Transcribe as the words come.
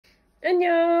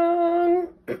Annyeong!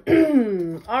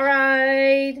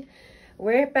 Alright,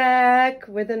 we're back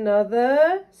with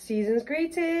another season's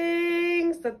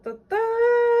greetings. Da, da,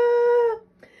 da.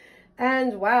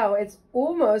 And wow, it's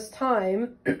almost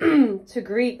time to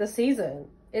greet the season.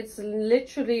 It's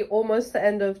literally almost the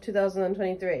end of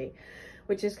 2023,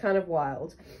 which is kind of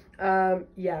wild.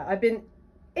 Yeah, I've been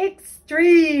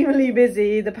extremely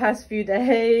busy the past few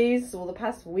days, or the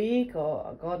past week,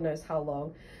 or God knows how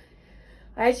long.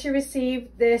 I actually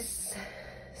received this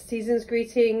season's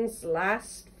greetings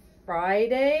last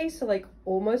Friday, so like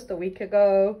almost a week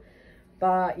ago.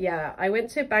 But yeah, I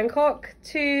went to Bangkok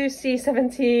to see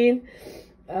 17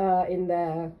 in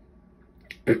their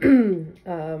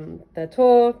their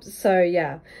tour. So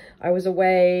yeah, I was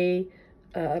away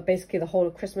basically the whole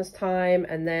of Christmas time,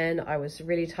 and then I was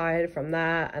really tired from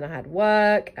that, and I had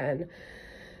work, and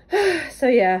so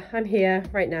yeah, I'm here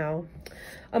right now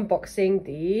unboxing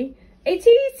the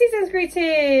Ateez season's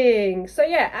greetings. So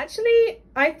yeah, actually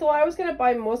I thought I was gonna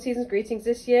buy more season's greetings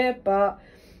this year, but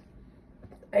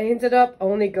I ended up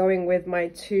only going with my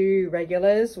two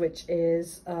regulars, which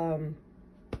is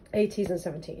Ateez and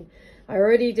 17. I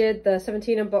already did the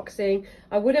 17 unboxing.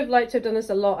 I would have liked to have done this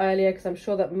a lot earlier, because I'm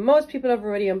sure that most people have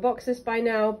already unboxed this by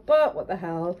now, but what the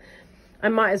hell, I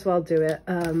might as well do it.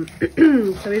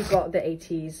 So we've got the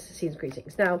Ateez season's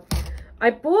greetings. Now, I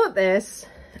bought this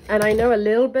and I know a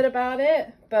little bit about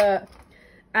it, but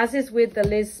as is with the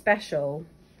Liz special,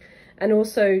 and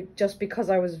also just because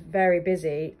I was very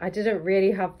busy, I didn't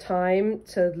really have time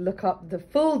to look up the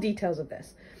full details of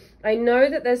this. I know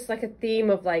that there's like a theme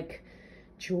of like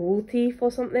jewel thief or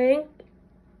something,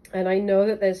 and I know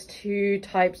that there's two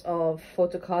types of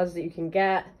photo cards that you can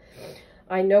get.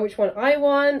 I know which one I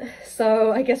want,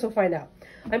 so I guess we'll find out.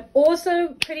 I'm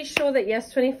also pretty sure that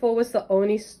Yes24 was the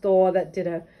only store that did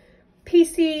a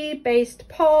PC based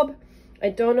POB. I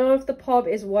don't know if the POB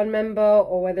is one member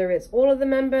or whether it's all of the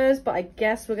members, but I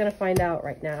guess we're gonna find out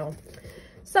right now.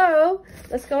 So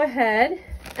let's go ahead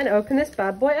and open this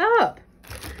bad boy up.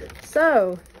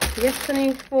 So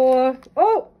Yes24,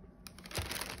 oh,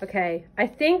 okay, I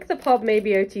think the POB may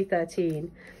be OT13,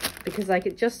 because like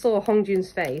it just saw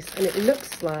Hongjun's face and it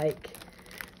looks like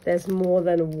there's more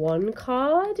than one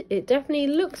card. It definitely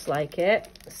looks like it.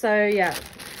 So yeah,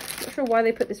 not sure why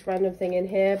they put this random thing in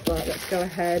here, but let's go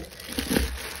ahead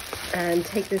and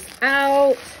take this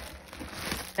out.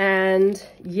 And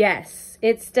yes,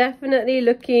 it's definitely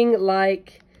looking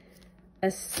like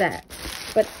a set.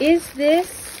 But is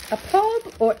this a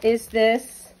POB or is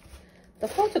this the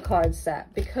photo card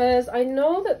set? Because I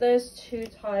know that there's two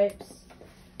types.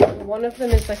 One of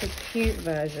them is like a cute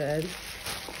version,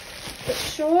 but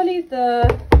surely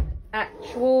the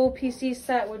actual PC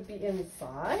set would be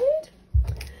inside.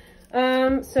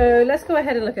 So let's go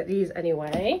ahead and look at these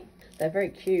anyway. They're very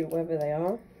cute, wherever they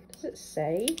are. Does it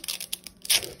say?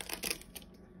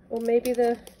 Or maybe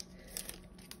the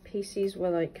PCs were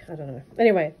like, I don't know.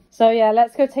 Anyway, so yeah,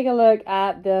 let's go take a look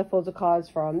at the photo cards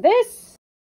from this.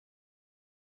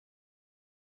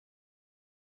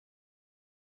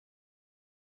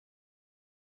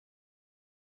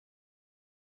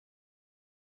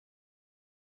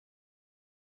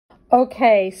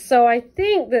 Okay, so I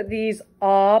think that these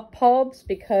are POBs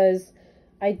because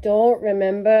I don't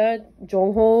remember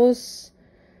Jongho's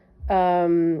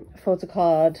photo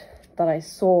card that I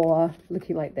saw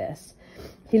looking like this.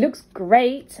 He looks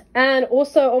great, and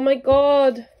also, oh my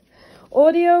god,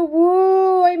 Audio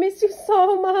Woo, I miss you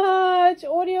so much.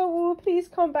 Audio Woo, please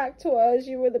come back to us.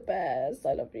 You were the best.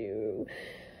 I love you.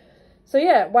 So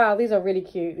yeah, wow, these are really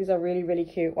cute. These are really, really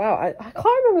cute. Wow, I can't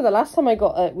remember the last time we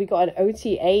got an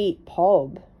OT8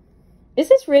 POB. Is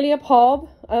this really a POB?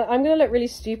 I'm gonna look really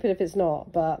stupid if it's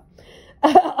not, but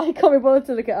I can't be bothered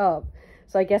to look it up.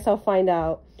 So I guess I'll find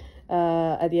out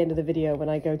at the end of the video when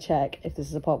I go check if this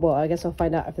is a POB. Well, I guess I'll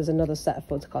find out if there's another set of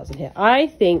photo cards in here. I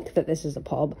think that this is a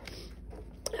POB.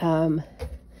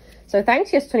 So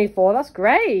thanks, Yes24. That's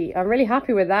great. I'm really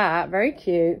happy with that. Very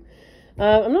cute.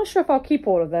 I'm not sure if I'll keep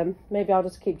all of them. Maybe I'll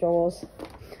just keep Jongho's.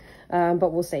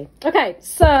 But we'll see. Okay,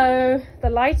 so the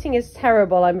lighting is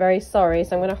terrible. I'm very sorry.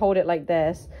 So I'm going to hold it like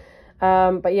this.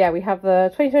 But yeah, we have the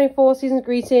 2024 season's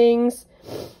greetings.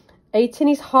 A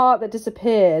Tinny's heart that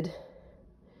disappeared.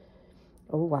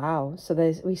 Oh, wow. So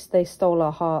they stole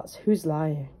our hearts. Who's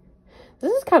lying?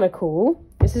 This is kind of cool.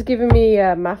 This is giving me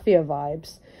mafia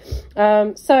vibes.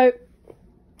 So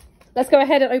let's go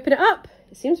ahead and open it up.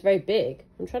 It seems very big.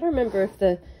 I'm trying to remember if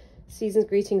the season's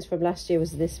greetings from last year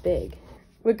was this big.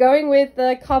 We're going with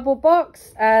the cardboard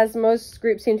box, as most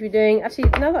groups seem to be doing. Actually,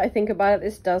 now that I think about it,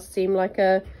 this does seem like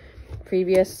a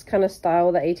previous kind of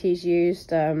style that Ateez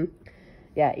used.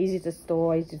 yeah, easy to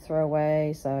store, easy to throw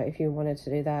away. So if you wanted to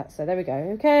do that. So there we go.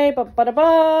 Okay,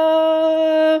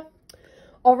 ba-ba-da-ba.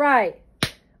 All right,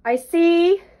 I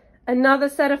see another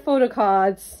set of photo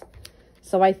cards.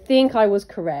 So I think I was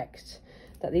correct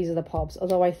that these are the POBs.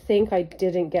 Although I think I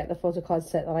didn't get the photo card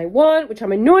set that I want, which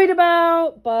I'm annoyed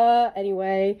about. But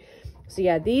anyway, so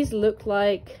yeah, these look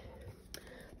like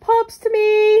POBs to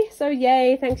me. So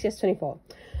yay, thanks Yes24.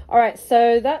 All right,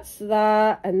 so that's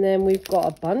that. And then we've got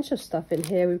a bunch of stuff in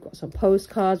here. We've got some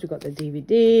postcards. We've got the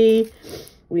DVD.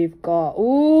 We've got,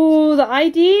 ooh, the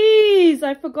IDs.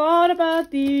 I forgot about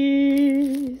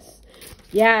these.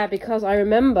 Yeah, because I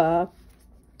remember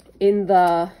in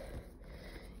the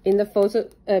photo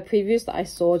previews that I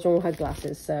saw, Jongho had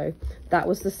glasses. So that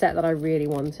was the set that I really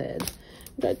wanted.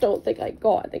 But I don't think I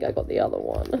got. I think I got the other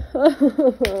one.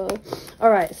 All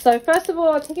right, so first of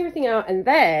all, I'll take everything out. And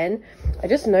then I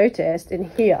just noticed in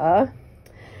here,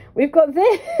 we've got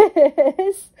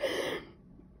this.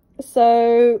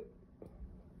 So,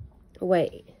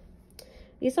 wait.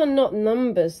 These are not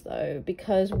numbers, though,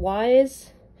 because why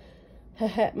is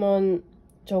Hetmon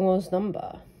Jongho's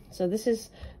number? So this is,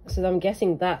 so I'm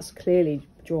guessing that's clearly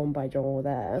drawn by Jongho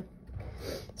there.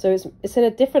 So it's in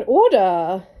a different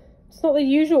order. It's not the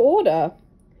usual order.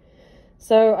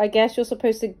 So I guess you're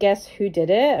supposed to guess who did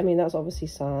it. I mean, that's obviously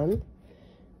San.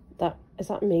 Is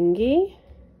that Mingi?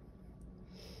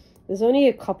 There's only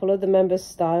a couple of the members'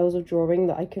 styles of drawing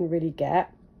that I can really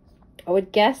get. I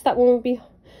would guess that one would be...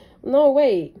 No,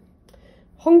 wait.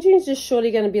 Hongjun's just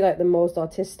surely going to be like the most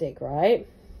artistic, right?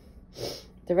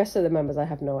 The rest of the members, I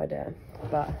have no idea.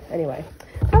 But anyway,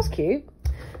 that's cute.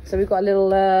 So we've got a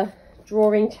little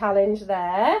drawing challenge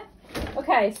there.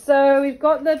 Okay, so we've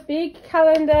got the big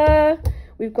calendar.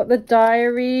 We've got the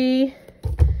diary.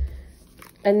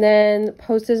 And then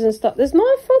posters and stuff. There's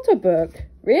not a photo book.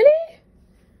 Really?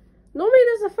 Normally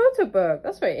there's a photo book.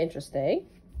 That's very interesting.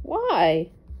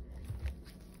 Why?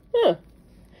 Huh.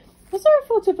 Was there a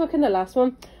photo book in the last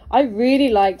one? I really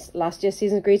liked last year's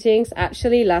season greetings.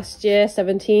 Actually, last year,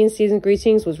 17 season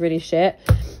greetings was really shit.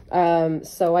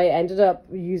 So I ended up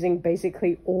using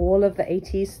basically all of the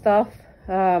Ateez stuff.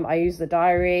 I used the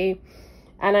diary,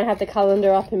 and I had the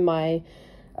calendar up in my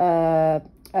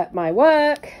at my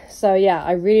work. So yeah,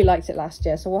 I really liked it last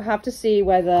year. So we'll have to see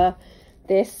whether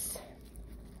this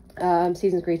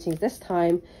season's greetings this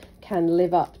time can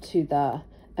live up to the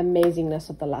amazingness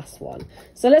of the last one.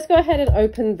 So let's go ahead and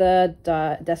open the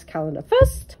desk calendar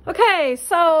first. Okay,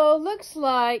 so looks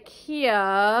like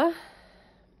here,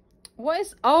 what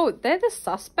is, oh, they're the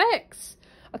suspects.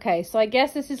 Okay, so I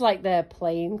guess this is like their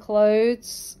plain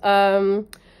clothes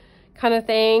kind of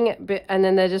thing, but and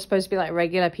then they're just supposed to be like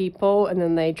regular people, and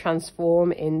then they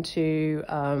transform into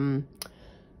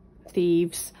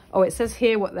thieves. Oh, it says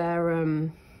here what their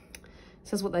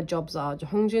jobs are.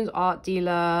 Hongjun's art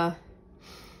dealer,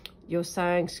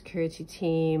 Yosang security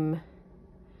team,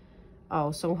 oh,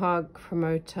 Songhwa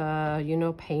promoter, you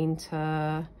know,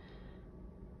 painter.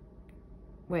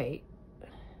 Wait,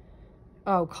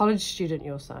 oh, college student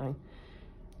Yosang,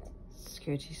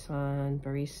 security son,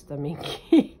 barista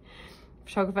Minky,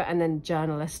 photographer, and then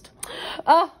journalist.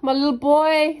 Ah, my little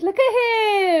boy, look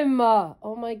at him.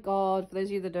 Oh my god, for those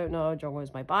of you that don't know, Jongho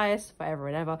is my bias forever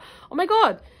and ever. Oh my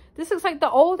god, this looks like the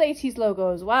old Ateez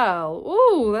logo as well.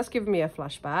 Ooh, that's giving me a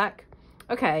flashback.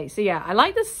 Okay, so yeah, I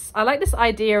like this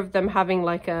idea of them having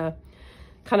like a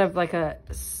kind of like a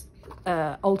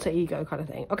alter ego kind of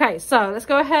thing. Okay, so let's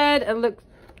go ahead and look.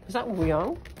 Is that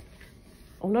Wuyang?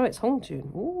 Oh no, it's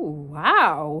Hongjun. Ooh,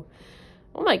 wow.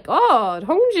 Oh my god,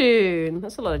 Hongjun.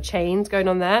 That's a lot of chains going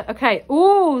on there. Okay,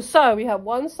 ooh, so we have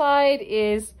one side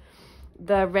is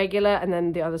the regular, and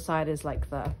then the other side is like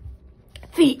the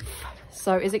thief.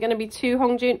 So is it going to be two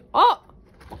Hongjun? Oh,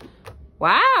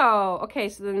 wow. Okay,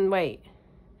 so then wait.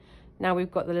 Now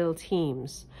we've got the little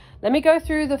teams. Let me go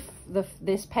through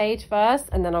this page first,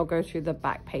 and then I'll go through the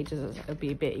back pages. It'll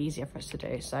be a bit easier for us to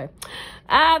do. So,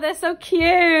 they're so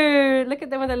cute. Look at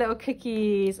them with the little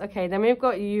cookies. Okay, then we've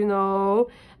got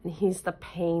Yuno, and he's the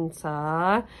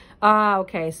painter.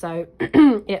 Okay, so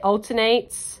it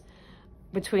alternates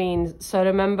between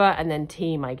solo member and then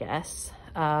team, I guess.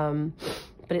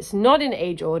 But it's not in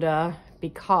age order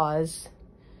because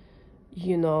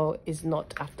Yuno is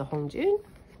not after Hongjun.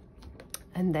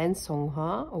 And then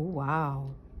Songhwa. Oh, wow.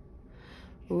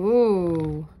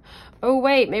 Ooh. Oh,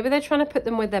 wait. Maybe they're trying to put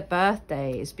them with their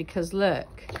birthdays. Because,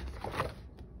 look.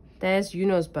 There's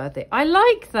Yuno's birthday. I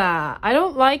like that. I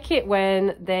don't like it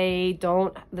when they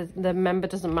don't... The member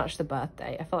doesn't match the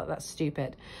birthday. I feel like that's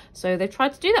stupid. So they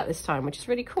tried to do that this time, which is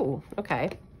really cool. Okay.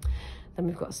 Then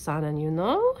we've got San and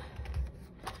Yuno.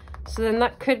 So then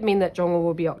that could mean that Jongho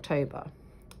will be October.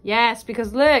 Yes,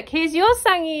 because look, here's your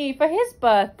Sangi for his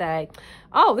birthday.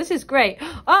 Oh, this is great.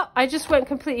 Oh, I just went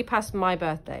completely past my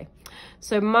birthday.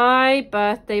 So my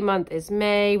birthday month is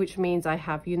May, which means I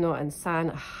have Yuno and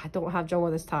San. I don't have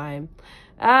Jongho this time.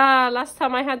 Last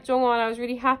time I had Jongho and I was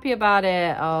really happy about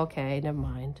it. Oh, okay, never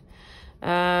mind.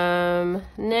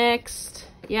 Next.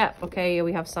 Yeah, okay,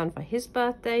 we have San for his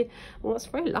birthday. Well, it's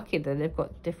very lucky that they've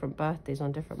got different birthdays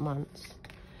on different months.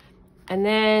 And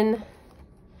then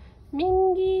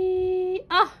Mingi.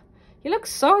 Ah, he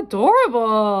looks so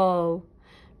adorable.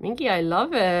 Mingi, I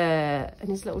love it. And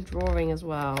his little drawing as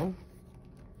well.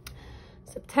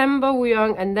 September,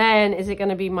 Wooyoung. And then, is it going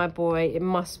to be my boy? It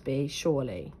must be,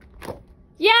 surely.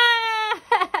 Yes!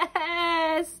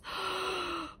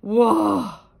 Whoa.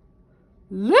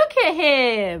 Look at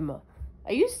him.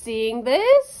 Are you seeing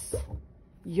this?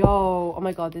 Yo, oh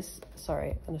my God, this,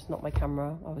 sorry, I just knocked my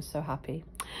camera. I was so happy.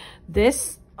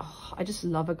 This, oh, I just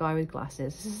love a guy with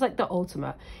glasses. This is like the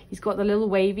ultimate. He's got the little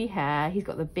wavy hair. He's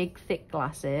got the big, thick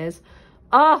glasses.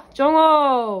 Ah,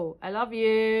 Jongho, I love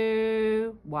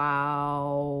you.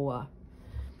 Wow.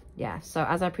 Yeah, so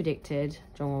as I predicted,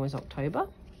 Jongho was October.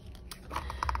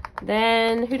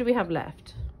 Then, who do we have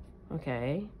left?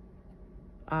 Okay.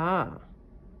 Ah.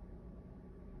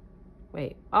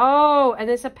 Wait. Oh, and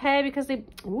it's a pair because they...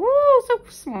 Ooh, so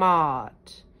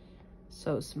smart.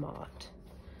 So smart.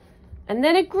 And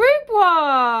then a group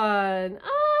one.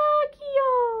 Ah,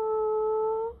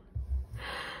 cute.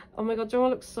 Oh my God, Jongho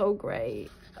looks so great.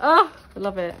 Oh, I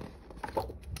love it.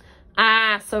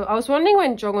 So I was wondering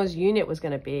when Jongho's unit was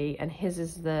going to be, and his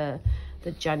is the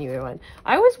January one.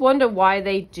 I always wonder why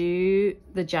they do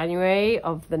the January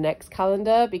of the next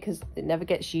calendar, because it never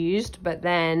gets used. But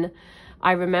then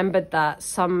I remembered that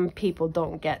some people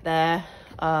don't get there.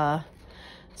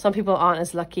 Some people aren't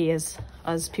as lucky as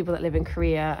people that live in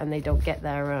Korea, and they don't get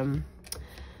their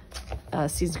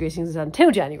season's greetings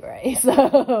until January.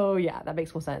 So yeah, that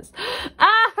makes more sense.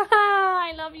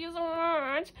 I love you so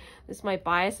much. This is my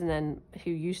bias, and then who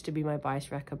used to be my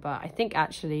bias wrecker, but I think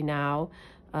actually now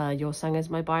your Sang is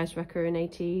my bias wrecker in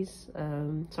Ateez.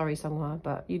 Sorry, Sunghwa,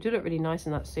 but you did it really nice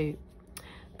in that suit.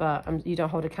 But you don't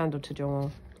hold a candle to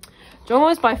Jongho.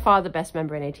 Jongho is by far the best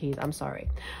member in Ateez. I'm sorry.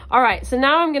 All right, so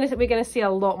now we're gonna see a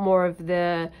lot more of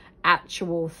the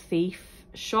actual thief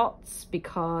shots,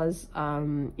 because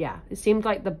yeah, it seemed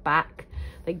like the back,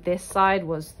 like this side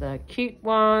was the cute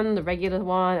one, the regular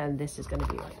one, and this is gonna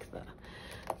be like the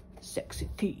sexy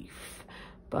thief.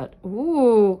 But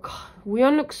ooh,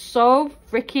 Wooyoung looks so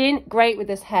freaking great with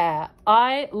this hair.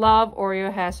 I love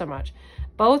Oreo hair so much.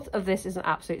 Both of this is an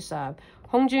absolute serve.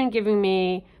 Hongjun giving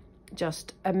me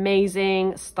just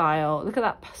amazing style. Look at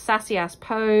that sassy ass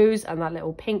pose and that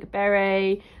little pink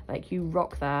beret. Like, you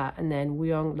rock that. And then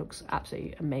Wooyoung looks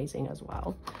absolutely amazing as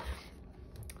well.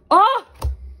 Oh,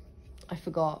 I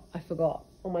forgot.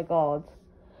 Oh my God.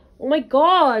 Oh my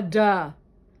God.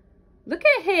 Look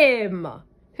at him.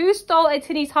 Who stole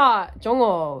Ateez's heart?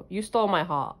 Jongho, you stole my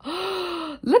heart.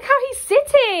 Look how he's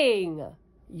sitting.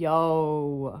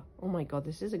 Yo. Oh my God,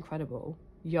 this is incredible.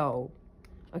 Yo.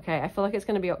 Okay, I feel like it's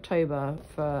going to be October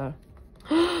for...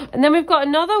 And then we've got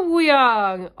another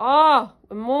Wooyoung. Oh,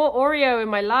 more Oreo in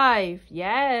my life.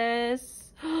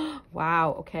 Yes.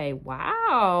 Wow. Okay,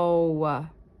 wow.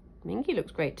 Mingi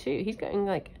looks great too. He's getting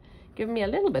like, giving me a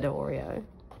little bit of Oreo.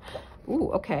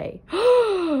 Ooh, okay.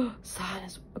 San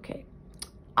is... Okay.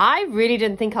 I really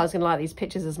didn't think I was going to like these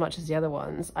pictures as much as the other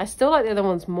ones. I still like the other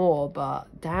ones more, but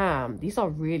damn, these are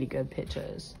really good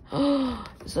pictures.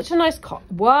 Such a nice...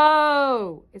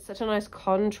 Whoa! It's such a nice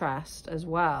contrast as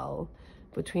well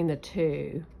between the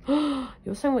two.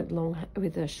 You're saying with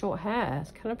the short hair.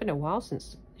 It's kind of been a while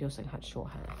since you're saying had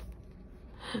short hair.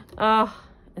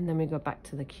 And then we go back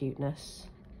to the cuteness.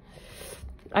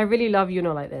 I really love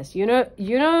Yuno like this.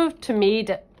 Yuno to me...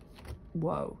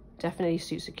 Whoa. Definitely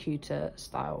suits a cuter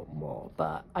style more.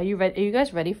 But are you ready? Are you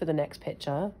guys ready for the next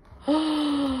picture? Yo,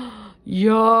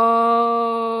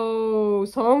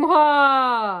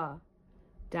 Songhwa!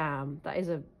 Damn, that is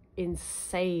an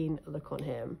insane look on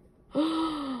him.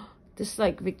 This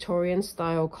like Victorian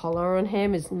style collar on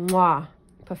him is mwah,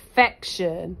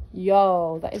 perfection.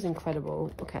 Yo, that is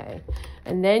incredible. Okay,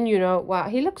 and then wow,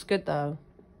 he looks good though.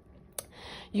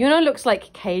 Yuno looks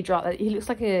like K-drama. He looks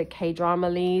like a K-drama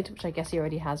lead, which I guess he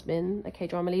already has been a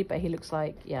K-drama lead, but he looks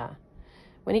like, yeah.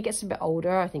 When he gets a bit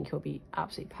older, I think he'll be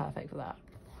absolutely perfect for that.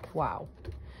 Wow.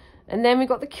 And then we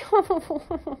got the...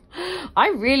 I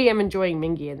really am enjoying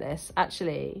Mingi in this,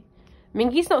 actually.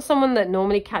 Mingi's not someone that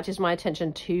normally catches my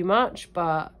attention too much,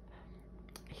 but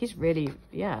he's really,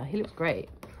 yeah, he looks great.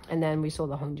 And then we saw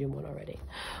the Hongjun one already.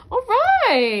 All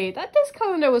right, this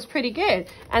calendar was pretty good.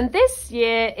 And this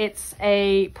year it's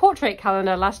a portrait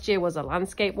calendar. Last year was a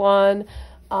landscape one.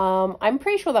 I'm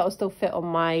pretty sure that will still fit on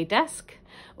my desk.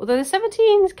 Although the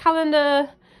 17th calendar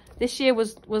this year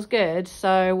was good.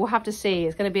 So we'll have to see.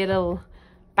 It's going to be a little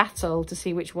battle to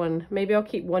see which one. Maybe I'll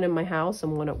keep one in my house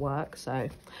and one at work. So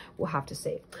we'll have to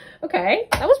see. Okay,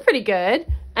 that was pretty good.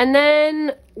 And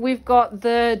then we've got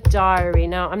the diary.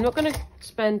 Now, I'm not going to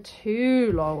spend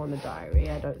too long on the diary,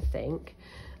 I don't think.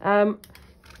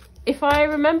 If I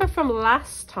remember from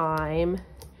last time,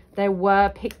 there were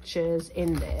pictures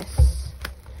in this.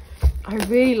 I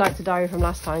really liked the diary from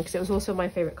last time because it was also my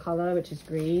favorite color, which is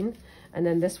green. And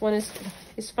then this one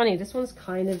it's funny, this one's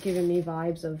kind of giving me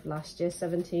vibes of last year's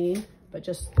 17, but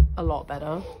just a lot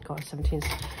better. God, 17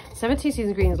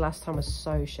 Seasons Greens last time was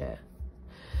so shit.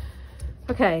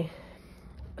 Okay,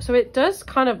 so it does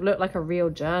kind of look like a real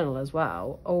journal as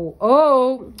well.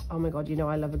 Oh my God, you know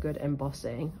I love a good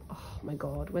embossing. Oh my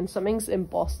God, when something's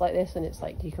embossed like this and it's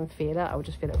like you can feel it, I will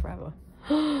just feel it forever.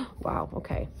 Wow,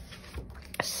 okay.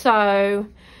 So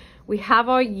we have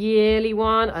our yearly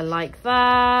one. I like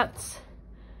that.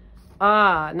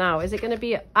 Now is it going to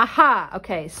be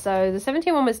okay, so the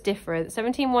 17 one was different. The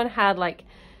 17 one had like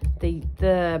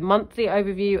the monthly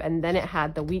overview and then it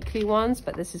had the weekly ones,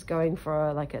 but this is going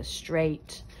for like a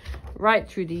straight right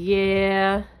through the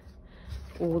year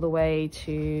all the way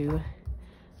to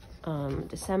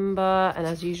December. And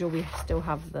as usual, we still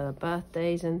have the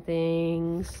birthdays and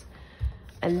things.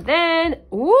 And then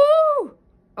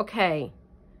okay,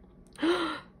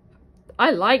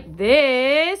 I like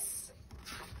this.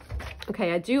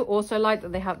 Okay, I do also like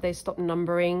that they stopped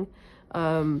numbering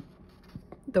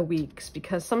the weeks,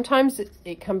 because sometimes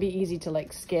it can be easy to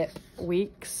like skip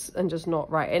weeks and just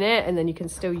not write in it, and then you can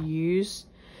still use,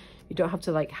 you don't have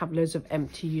to like have loads of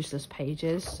empty useless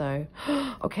pages. So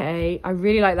okay, I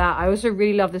really like that. I also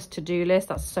really love this to-do list.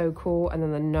 That's so cool. And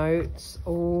then the notes.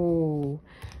 Oh,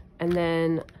 and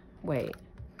then wait,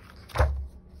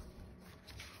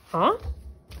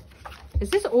 is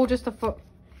this all just a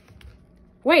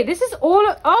wait, this is all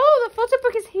the photo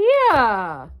book is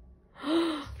here.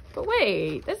 But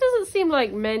wait, this doesn't seem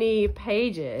like many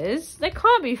pages. There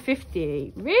can't be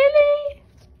 50. Really?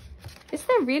 Is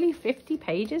there really 50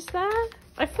 pages there?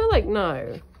 I feel like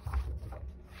no.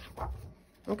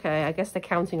 Okay, I guess they're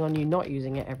counting on you not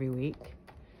using it every week.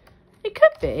 It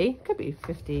could be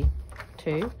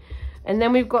 52. And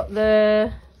then we've got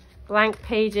the blank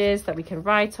pages that we can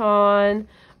write on.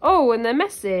 Oh, and the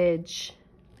message.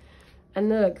 And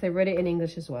look, they wrote it in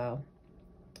English as well.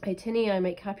 Hey Tinny, I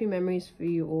make happy memories for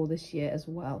you all this year as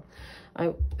well.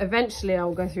 Eventually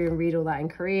I'll go through and read all that in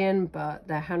Korean, but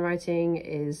their handwriting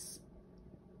is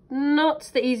not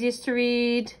the easiest to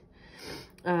read.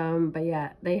 But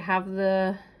yeah, they have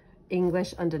the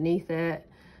English underneath it.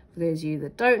 For those of you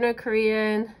that don't know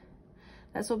Korean,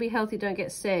 let's all be healthy, don't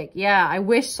get sick. Yeah, I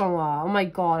wish, Songwa. Oh my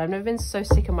God, I've never been so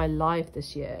sick in my life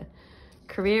this year.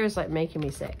 Korea is like making me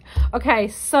sick. Okay,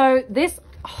 so this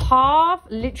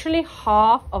literally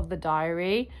half of the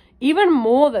diary, even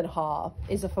more than half,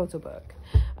 is a photo book.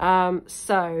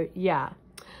 So yeah,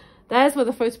 there's where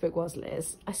the photo book was,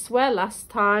 Liz. I swear last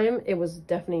time it was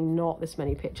definitely not this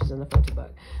many pictures in the photo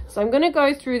book. So I'm going to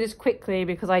go through this quickly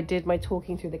because I did my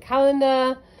talking through the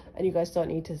calendar and you guys don't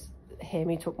need to hear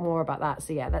me talk more about that.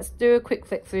 So yeah, let's do a quick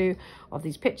flick through of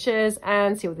these pictures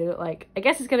and see what they look like. I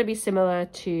guess it's going to be similar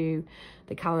to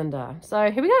the calendar.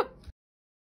 So here we go.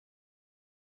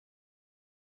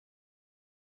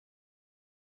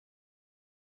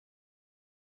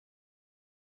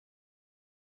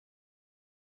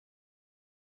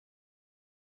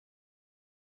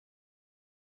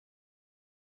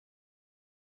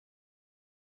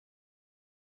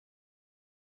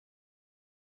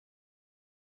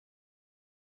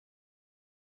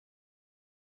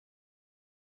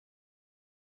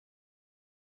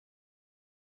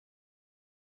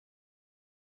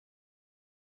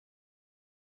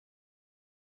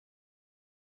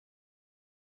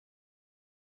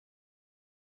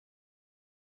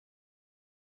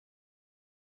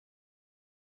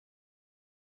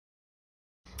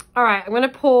 All right, I'm going to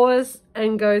pause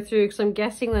and go through because I'm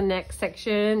guessing the next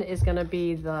section is going to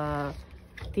be the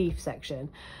thief section.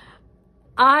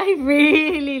 I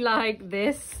really like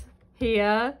this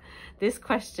here, this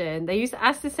question. They used to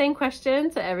ask the same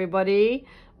question to everybody,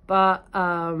 but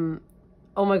oh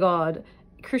my God.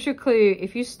 Crucial clue,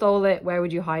 if you stole it, where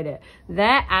would you hide it?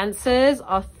 Their answers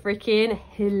are freaking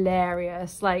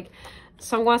hilarious. Like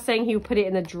Songwa saying he would put it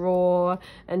in the drawer,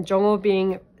 and Jongho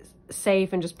being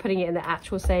safe and just putting it in the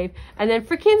actual safe. And then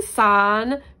freaking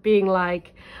San being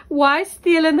like, why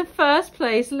steal in the first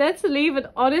place? Let's live an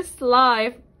honest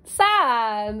life.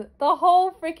 San, the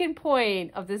whole freaking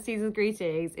point of this season's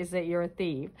greetings is that you're a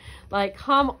thief. Like,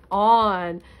 come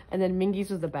on. And then Mingy's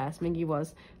was the best. Mingy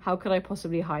was, how could I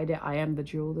possibly hide it? I am the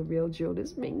jewel. The real jewel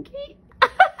is Mingy.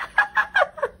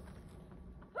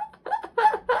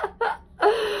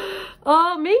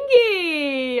 Oh,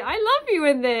 Mingy, I love you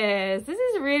in this. This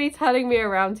is really turning me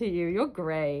around to you. You're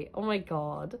great. Oh my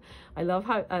God. I love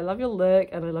your look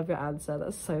and I love your answer.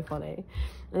 That's so funny.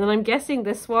 And then I'm guessing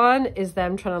this one is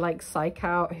them trying to like psych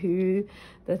out who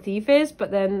the thief is,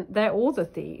 but then they're all the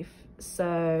thief.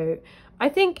 So I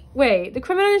think, wait, the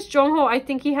criminal is Jongho. I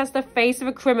think he has the face of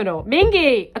a criminal.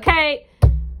 Mingy, okay.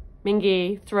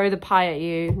 Mingy, throw the pie at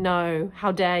you. No,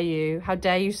 how dare you? How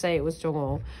dare you say it was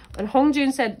Jongho? And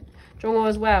Hongjun said Jongho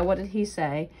as well. What did he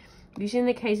say? Usually in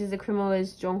the cases the criminal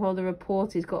is Jongho, the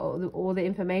reporter. He's got all the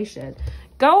information.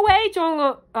 Go away,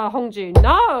 Jongho, Hongjun.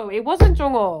 No, it wasn't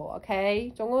Jongho,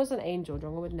 okay? Jongho is an angel.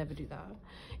 Jongho would never do that.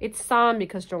 It's Sam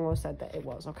because Jongho said that it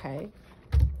was, okay?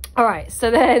 All right,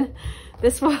 so then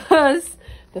this was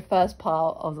the first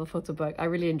part of the photo book. I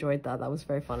really enjoyed that. That was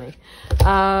very funny.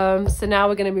 So now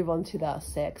we're going to move on to the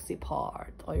sexy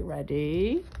part. Are you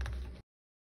ready?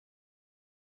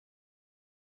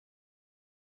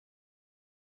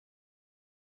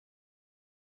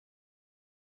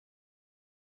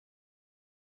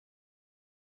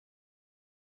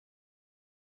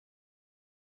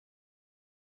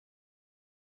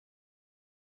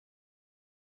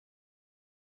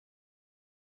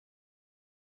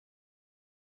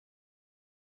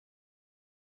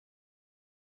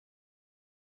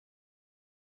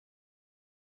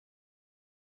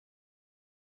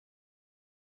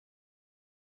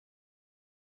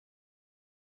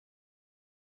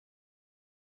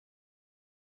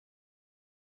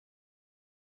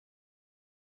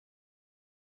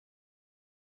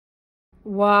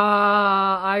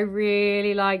 Wow, I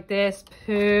really like this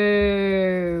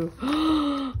poo.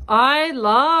 I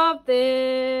love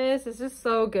this. This is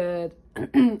so good.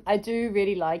 I do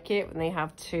really like it when they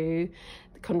have two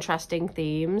contrasting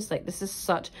themes. Like this is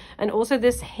such, and also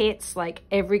this hits like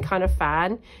every kind of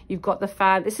fan. You've got the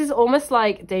fan, this is almost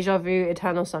like Deja Vu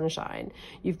Eternal Sunshine.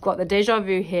 You've got the Deja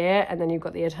Vu here, and then you've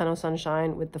got the Eternal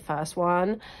Sunshine with the first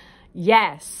one.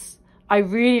 Yes, I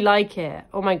really like it.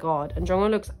 Oh my God. And Jongho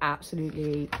looks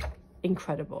absolutely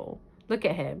incredible. Look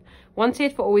at him.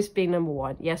 Wanted for always being number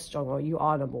one. Yes, Jongho, you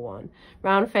are number one.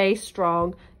 Round face,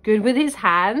 strong, good with his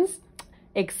hands.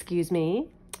 Excuse me.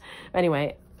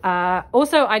 Anyway,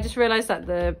 also, I just realized that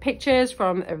the pictures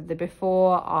from the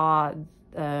before are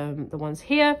the ones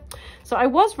here. So I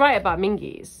was right about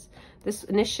Mingy's. This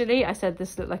initially, I said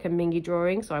this looked like a Mingy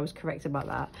drawing, so I was correct about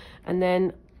that. And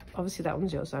then obviously that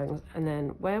one's your songs. And then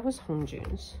where was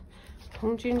Hongjun's?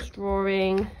 Hongjun's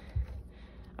drawing.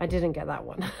 I didn't get that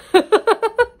one.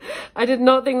 I did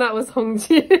not think that was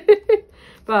Hongjun.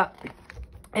 But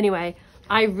anyway,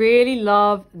 I really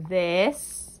love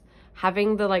this.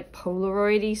 Having the like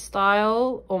Polaroid-y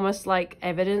style, almost like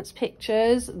evidence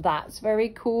pictures. That's very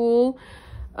cool.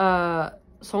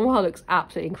 Songhwa looks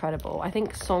absolutely incredible. I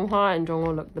think Songhwa and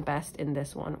Jongho look the best in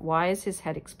this one. Why is his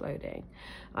head exploding?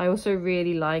 I also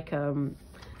really like,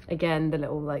 again, the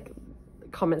little like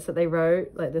comments that they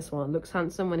wrote. Like this one, looks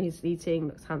handsome when he's eating,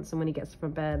 looks handsome when he gets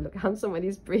from bed, look handsome when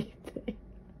he's breathing.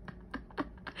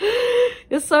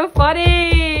 It's so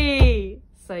funny.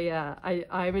 So yeah,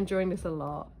 I'm enjoying this a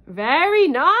lot. Very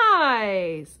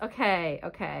nice.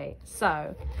 Okay,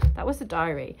 so that was the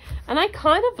diary, and I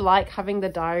kind of like having the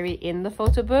diary in the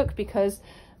photo book because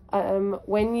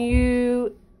when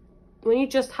you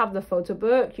just have the photo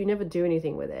book, you never do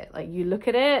anything with it. Like you look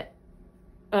at it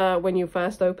when you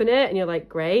first open it and you're like,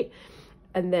 great,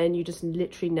 and then you just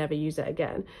literally never use it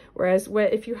again. Whereas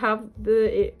if you have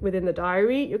it within the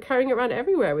diary, you're carrying it around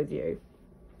everywhere with you.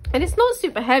 And it's not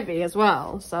super heavy as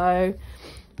well. So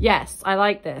yes, I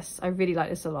like this. I really like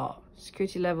this a lot.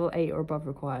 Security level 8 or above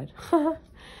required.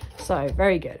 So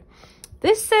very good.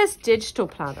 This says digital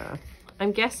planner.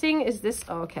 I'm guessing is this,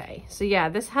 okay. So yeah,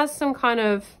 this has some kind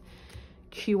of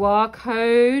QR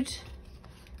code.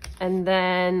 And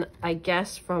then I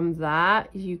guess from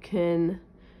that you can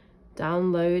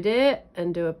download it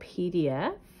and do a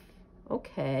PDF.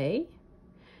 Okay.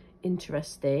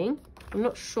 Interesting. I'm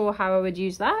not sure how I would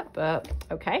use that, but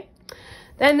okay.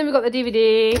 Then we've got the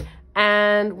DVD.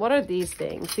 And what are these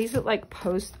things? These look like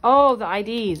oh, the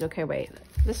IDs. Okay, wait.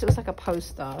 This looks like a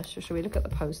poster. Should we look at the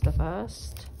poster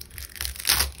first?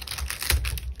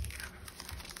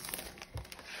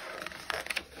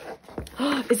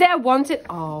 Is it a wanted?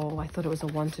 Oh, I thought it was a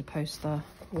wanted poster.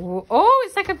 Oh,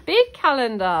 it's like a big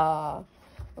calendar.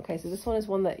 Okay, so this one is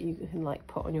one that you can like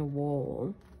put on your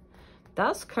wall.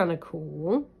 That's kind of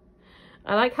cool.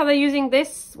 I like how they're using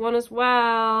this one as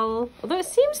well. Although it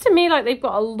seems to me like they've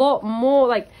got a lot more,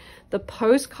 like the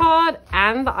postcard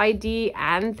and the ID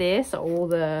and this are all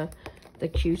the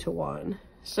cuter one.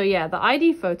 So yeah, the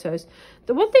ID photos.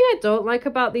 The one thing I don't like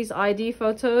about these ID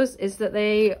photos is that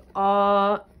they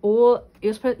are all,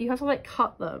 you have to like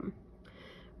cut them,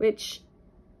 which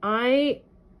I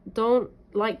don't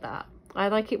like that. I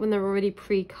like it when they're already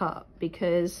pre-cut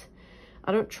because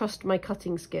I don't trust my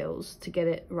cutting skills to get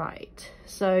it right.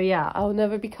 So yeah, I'll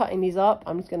never be cutting these up.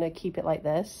 I'm just gonna keep it like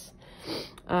this.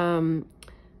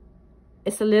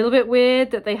 It's a little bit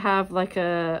weird that they have like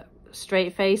a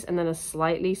straight face and then a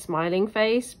slightly smiling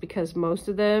face, because most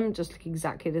of them just look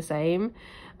exactly the same.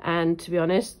 And to be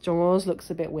honest, Jongho's looks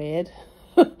a bit weird.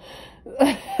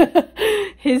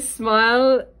 His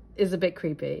smile is a bit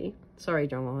creepy. Sorry,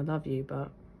 Jongho, I love you,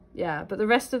 but yeah. But the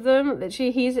rest of them,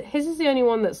 literally, his is the only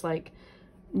one that's like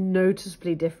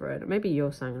noticeably different. Maybe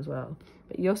Yosang as well,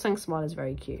 but Yosang's smile is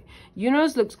very cute.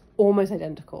 Yuno's looks almost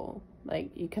identical.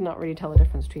 Like, you cannot really tell the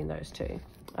difference between those two.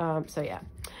 So yeah.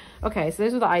 Okay, so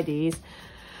those are the IDs.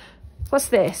 What's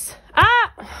this?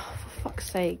 Ah! Oh, for fuck's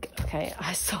sake. Okay,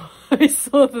 I saw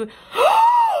the...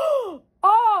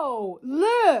 Oh,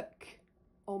 look!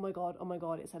 Oh my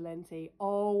god, it's a lenti.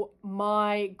 Oh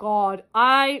my god,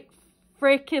 I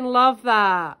freaking love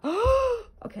that.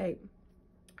 Okay,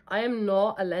 I am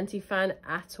not a lenti fan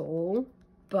at all,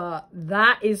 but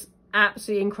that is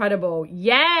absolutely incredible.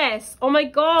 Yes, oh my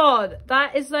god,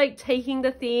 that is like taking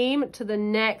the theme to the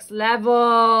next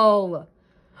level.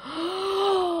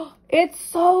 It's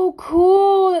so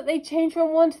cool that they changed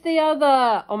from one to the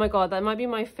other. Oh my god, that might be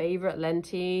my favorite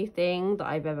lenti thing that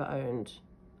I've ever owned.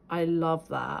 I love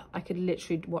that. I could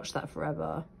literally watch that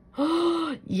forever.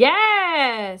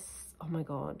 Yes, oh my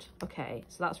god. Okay,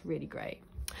 so that's really great.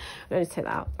 Let me take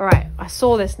that out. All right, I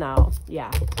saw this now.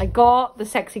 Yeah, I got the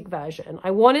sexy version.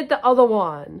 I wanted the other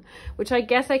one, which I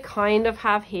guess I kind of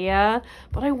have here,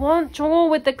 but I want Jongho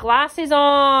with the glasses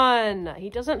on. He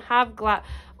doesn't have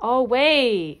oh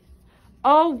wait,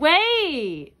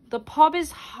 the POB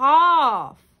is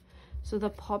half. So the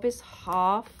POB is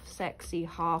half sexy,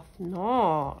 half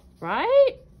not,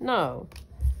 right? No,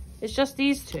 it's just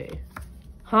these two.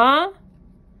 Huh?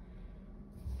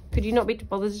 Could you not be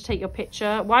bothered to take your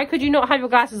picture? Why could you not have your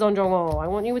glasses on, Jongho? I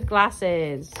want you with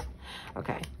glasses.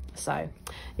 Okay, so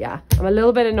yeah, I'm a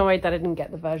little bit annoyed that I didn't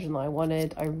get the version that I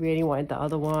wanted. I really wanted the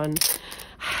other one.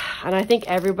 And I think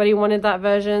everybody wanted that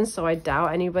version, so I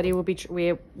doubt anybody will be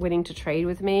willing to trade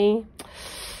with me.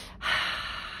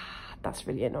 That's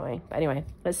really annoying. But anyway,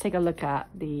 let's take a look at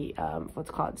the photo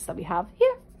cards that we have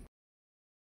here.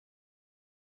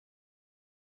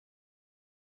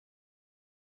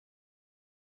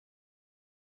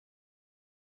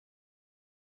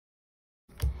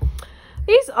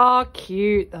 These are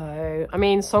cute though. I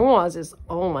mean, Seonghwa's is,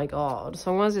 oh my god,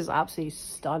 Seonghwa's is absolutely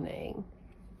stunning.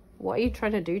 What are you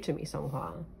trying to do to me,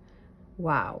 Seonghwa?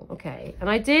 Wow, okay. And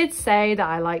I did say that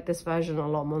I like this version a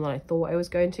lot more than I thought I was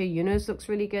going to. Yuno's looks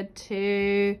really good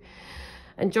too.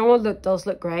 And Jongho does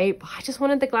look great, but I just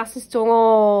wanted the glasses,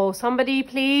 Jongho. Somebody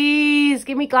please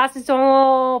give me glasses,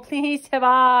 Jongho. Please,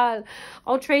 제발.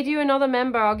 I'll trade you another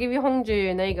member. I'll give you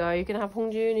Hongjun. There you go. You can have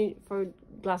Hongjun for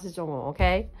glasses, Jongho,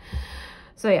 okay?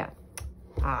 So yeah,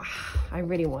 I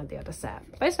really want the other set,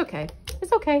 but it's okay.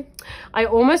 It's okay. I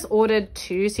almost ordered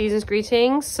 2 seasons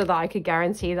greetings so that I could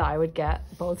guarantee that I would get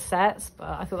both sets, but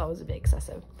I thought that was a bit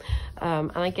excessive.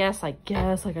 And I guess I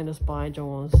can just buy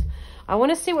Jongho's. I want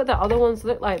to see what the other ones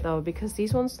look like though, because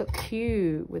these ones look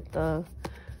cute with the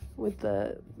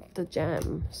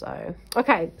gem. So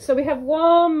okay, so we have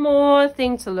one more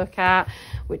thing to look at,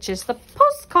 which is the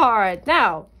postcard.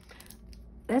 Now,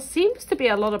 there seems to be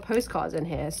a lot of postcards in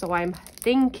here, so I'm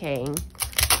thinking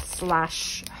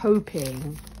 /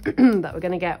 hoping that we're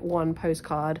going to get one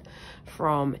postcard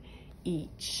from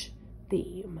each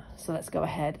theme. So let's go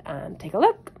ahead and take a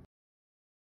look.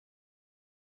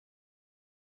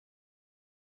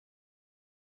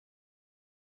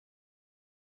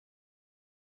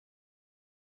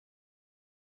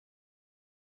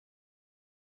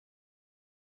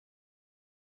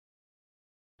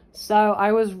 So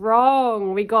I was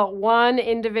wrong. We got one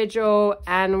individual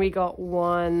and we got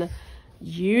one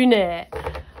unit.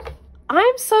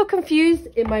 I'm so confused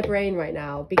in my brain right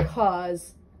now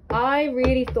because I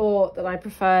really thought that I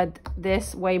preferred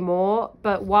this way more,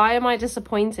 but why am I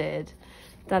disappointed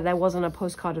that there wasn't a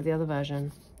postcard of the other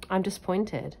version? I'm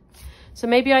disappointed. So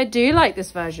maybe I do like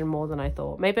this version more than I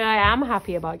thought. Maybe I am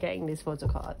happy about getting these photo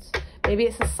cards. Maybe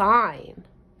it's a sign.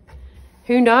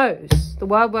 Who knows? The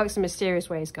world works in mysterious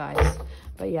ways, guys.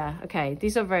 But yeah, okay.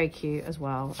 These are very cute as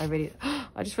well.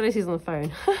 I just realized he's on the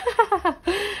phone.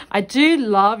 I do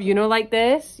love, you know, like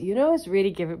this. You know, it's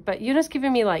really giving, but you're just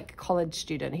giving me like college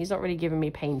student. He's not really giving me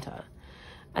painter.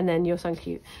 And then you're so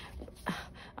cute.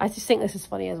 I just think this is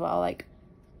funny as well. Like,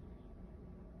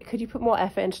 could you put more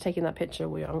effort into taking that picture,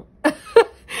 Woo Young?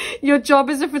 Your job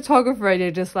as a photographer and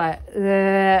you're just like,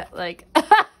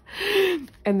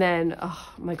 and then,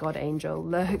 oh my God, Angel,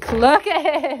 look at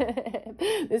him.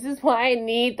 This is why I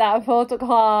need that photo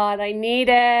card. I need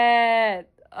it.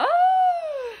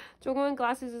 Oh, Jongho and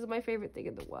glasses is my favorite thing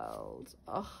in the world.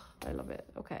 Oh, I love it.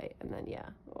 Okay, and then yeah,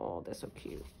 oh, they're so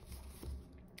cute.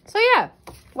 So yeah,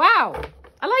 wow,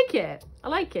 I like it. I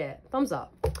like it. Thumbs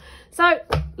up. So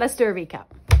let's do a recap.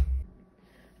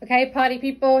 Okay, party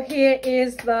people, here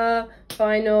is the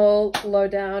final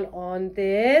lowdown on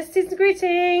this season's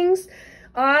greetings.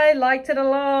 I liked it a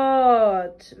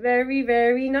lot. Very,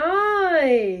 very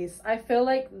nice. I feel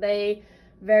like they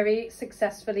very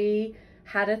successfully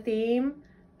had a theme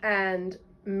and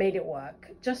made it work.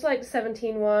 Just like the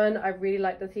 17 one, I really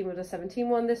liked the theme of the 17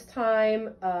 one this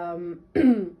time.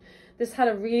 This had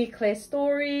a really clear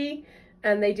story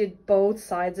and they did both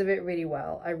sides of it really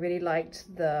well. I really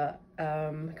liked the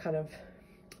kind of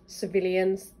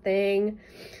civilians thing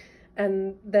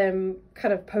and them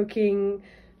kind of poking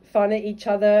fun at each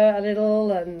other a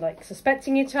little and like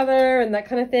suspecting each other and that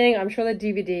kind of thing. I'm sure the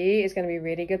DVD is going to be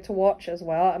really good to watch as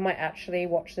well. I might actually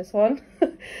watch this one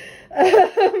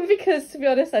because to be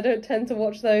honest, I don't tend to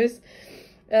watch those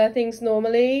things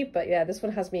normally, but yeah, this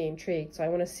one has me intrigued. So I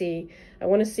want to see,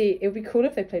 it would be cool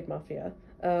if they played Mafia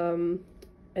and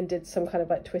did some kind of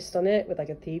like twist on it with like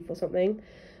a thief or something.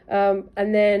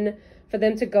 And then for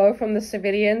them to go from the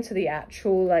civilian to the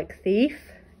actual like thief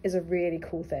is a really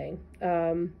cool thing.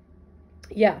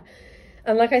 Yeah,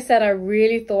 and like I said, I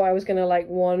really thought I was gonna like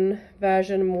one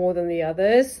version more than the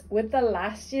others. With the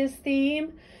last year's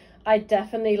theme, I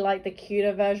definitely like the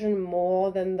cuter version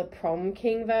more than the prom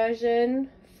king version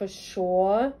for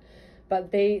sure,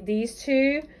 but these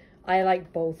two, I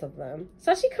like both of them. It's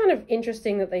actually kind of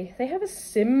interesting that they have a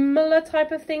similar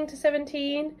type of thing to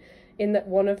 17 in that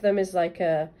one of them is like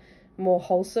a more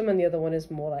wholesome and the other one is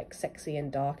more like sexy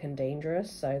and dark and dangerous.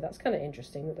 So that's kind of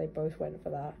interesting that they both went for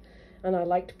that. And I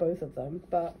liked both of them.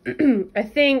 But I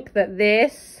think that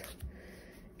this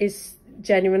is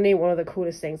genuinely one of the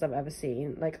coolest things I've ever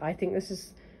seen. Like, I think this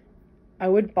is... I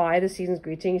would buy the season's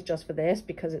greetings just for this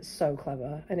because it's so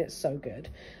clever and it's so good.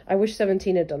 I wish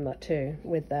 17 had done that too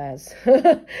with theirs.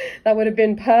 That would have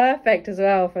been perfect as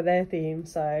well for their theme.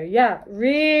 So yeah,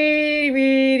 really,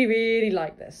 really, really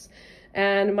like this.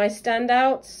 And my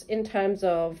standouts in terms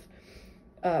of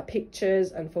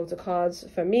pictures and photo cards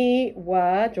for me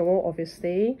were Jongho,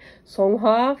 obviously,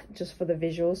 Songhwa, just for the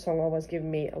visuals. Songhwa was giving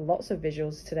me lots of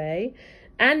visuals today.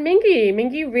 And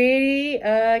Mingi really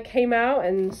came out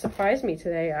and surprised me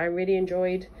today. I really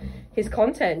enjoyed his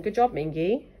content. Good job,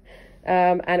 Mingi.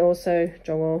 And also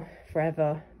Jongho,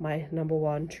 forever my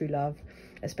 #1 true love,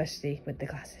 especially with the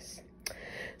glasses.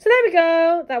 So there we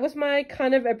go. That was my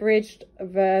kind of abridged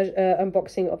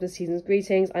unboxing of the season's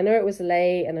greetings. I know it was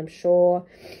late and I'm sure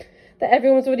that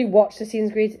everyone's already watched the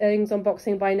season's greetings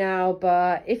unboxing by now.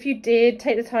 But if you did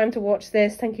take the time to watch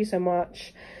this, thank you so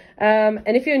much.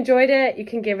 And if you enjoyed it, you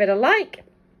can give it a like.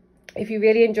 If you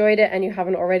really enjoyed it and you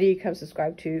haven't already, you can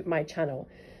subscribe to my channel.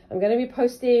 I'm going to be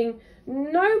posting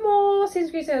no more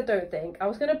season's greetings, I don't think. I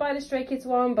was going to buy the Stray Kids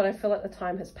one, but I feel like the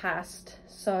time has passed.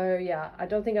 So yeah, I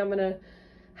don't think I'm going to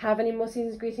have any more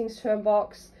season's greetings to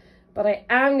unbox, but I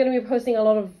am going to be posting a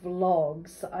lot of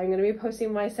vlogs. I'm going to be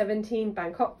posting my 17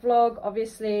 Bangkok vlog,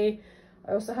 obviously.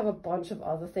 I also have a bunch of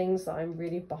other things that I'm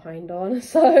really behind on,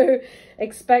 so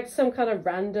expect some kind of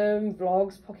random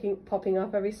vlogs popping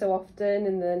up every so often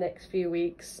in the next few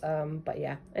weeks. But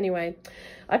yeah, anyway,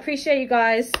 I appreciate you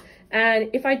guys,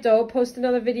 and if I don't post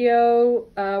another video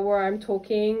where I'm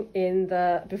talking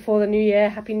before the new year,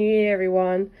 Happy New Year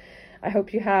everyone. I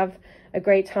hope you have a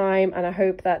great time, and I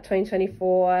hope that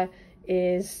 2024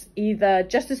 is either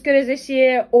just as good as this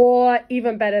year or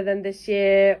even better than this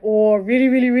year, or really,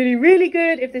 really, really, really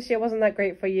good if this year wasn't that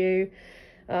great for you.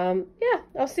 Yeah,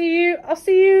 I'll see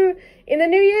you in the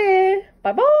new year.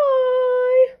 Bye bye.